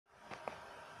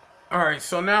Alright,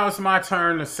 so now it's my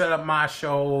turn to set up my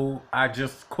show. I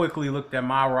just quickly looked at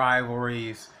my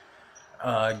rivalries.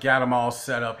 Got them all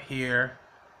set up here.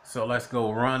 So let's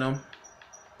go run them.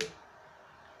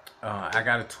 I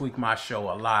got to tweak my show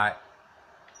a lot.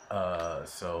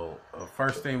 So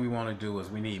first thing we want to do is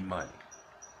we need money.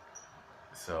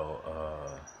 So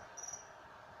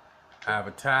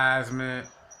advertisement.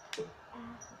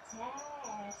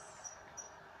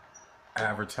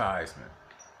 Advertisement.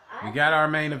 We got our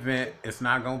main event. It's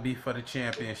not going to be for the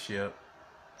championship.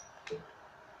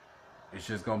 It's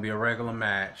just going to be a regular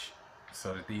match.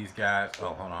 So that these guys... Oh,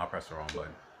 hold on. I pressed the wrong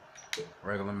button.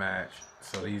 Regular match.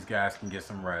 So these guys can get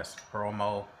some rest.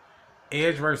 Promo.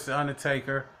 Edge versus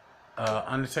Undertaker.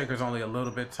 Undertaker's only a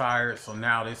little bit tired. So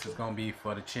now this is going to be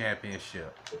for the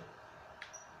championship.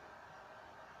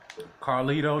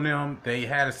 Carlito and them, they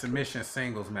had a submission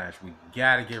singles match. We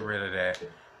got to get rid of that.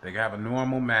 They have a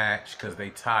normal match because they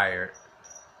tired.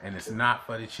 And it's not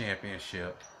for the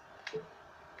championship.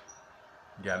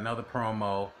 Got another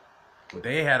promo.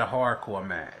 They had a hardcore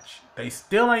match. They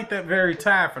still ain't that very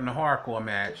tired from the hardcore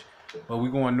match. But we're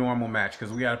going normal match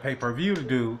because we got a pay-per-view to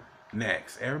do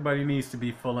next. Everybody needs to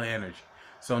be full of energy.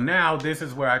 So now this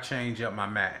is where I change up my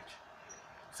match.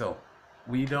 So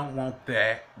we don't want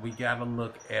that. We got to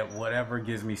look at whatever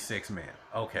gives me 6 men.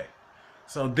 Okay.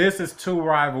 So this is 2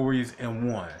 rivalries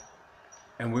in 1.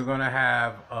 And we're going to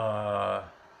have...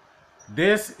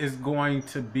 this is going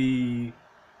to be...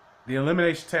 The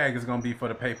elimination tag is going to be for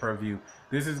the pay-per-view.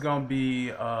 This is going to be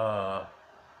a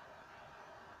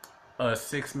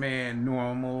 6-man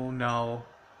normal, no.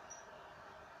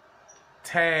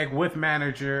 Tag with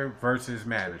manager versus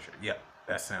manager. Yep,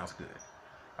 that sounds good.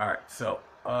 All right, so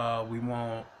we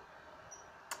want...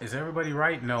 Is everybody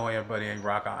right? No, everybody ain't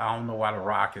Rock. I don't know why The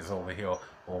Rock is over here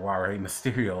or why Rey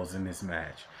Mysterio's in this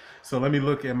match. So let me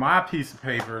look at my piece of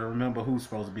paper to remember who's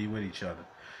supposed to be with each other.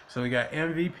 So we got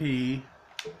MVP,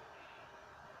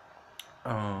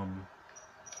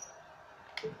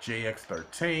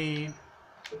 JXZer0.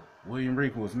 William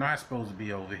Regal was not supposed to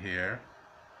be over here.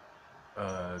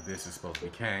 This is supposed to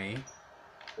be Kane.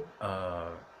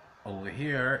 Over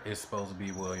here is supposed to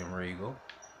be William Regal.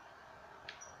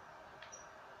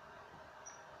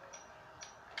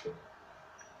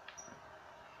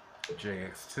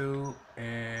 JX2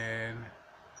 and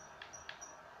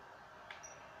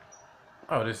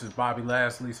oh, this is Bobby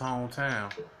Lashley's hometown.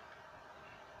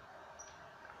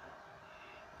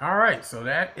 All right, so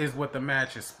that is what the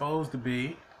match is supposed to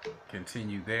be.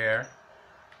 Continue there.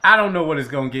 I don't know what it's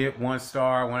gonna get. 1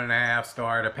 star, 1.5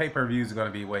 star. The pay-per-views are gonna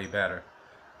be way better.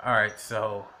 All right,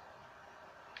 so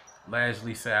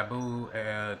Lashley, Sabu,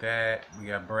 that we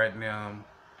got Brett and them.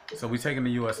 So we're taking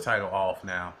the U.S. title off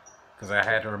now. Because I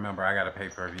had to remember I got a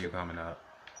pay-per-view coming up.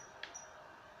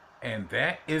 And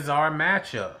that is our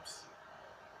matchups.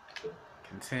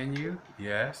 Continue.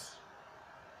 Yes.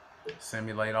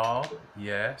 Simulate all.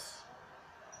 Yes.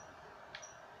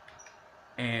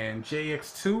 And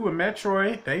JX2 and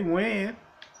Metroid, they win.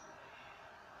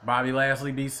 Bobby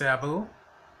Lashley beats Sabu.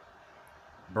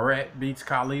 Brett beats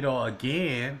Carlito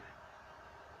again.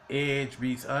 Edge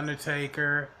beats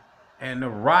Undertaker. And The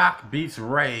Rock beats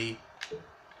Rey.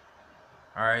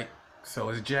 Alright, so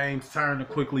it's James' turn to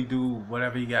quickly do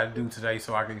whatever you got to do today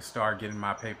so I can start getting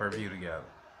my pay-per-view together.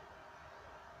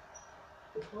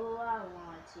 Oh, I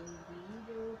want to be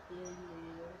the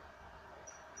winner.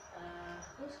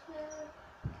 Who's good?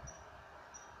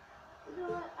 You know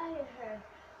what? I heard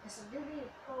there's a really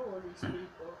pro with these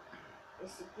people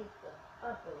is to get them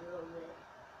up a little bit.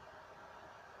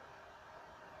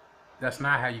 That's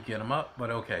not how you get them up, but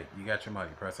okay. You got your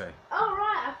money. Press A.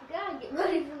 Alright, I forgot to get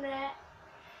money from that.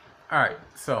 Alright,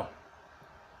 so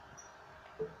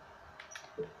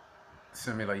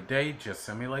simulate date, just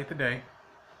simulate the day.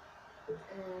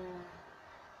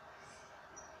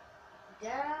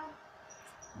 Down.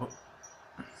 What?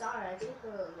 Sorry, I took a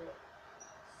little bit.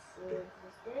 Save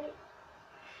this date.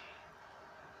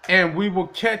 And we will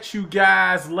catch you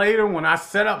guys later when I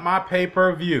set up my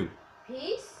pay-per-view.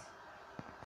 Peace.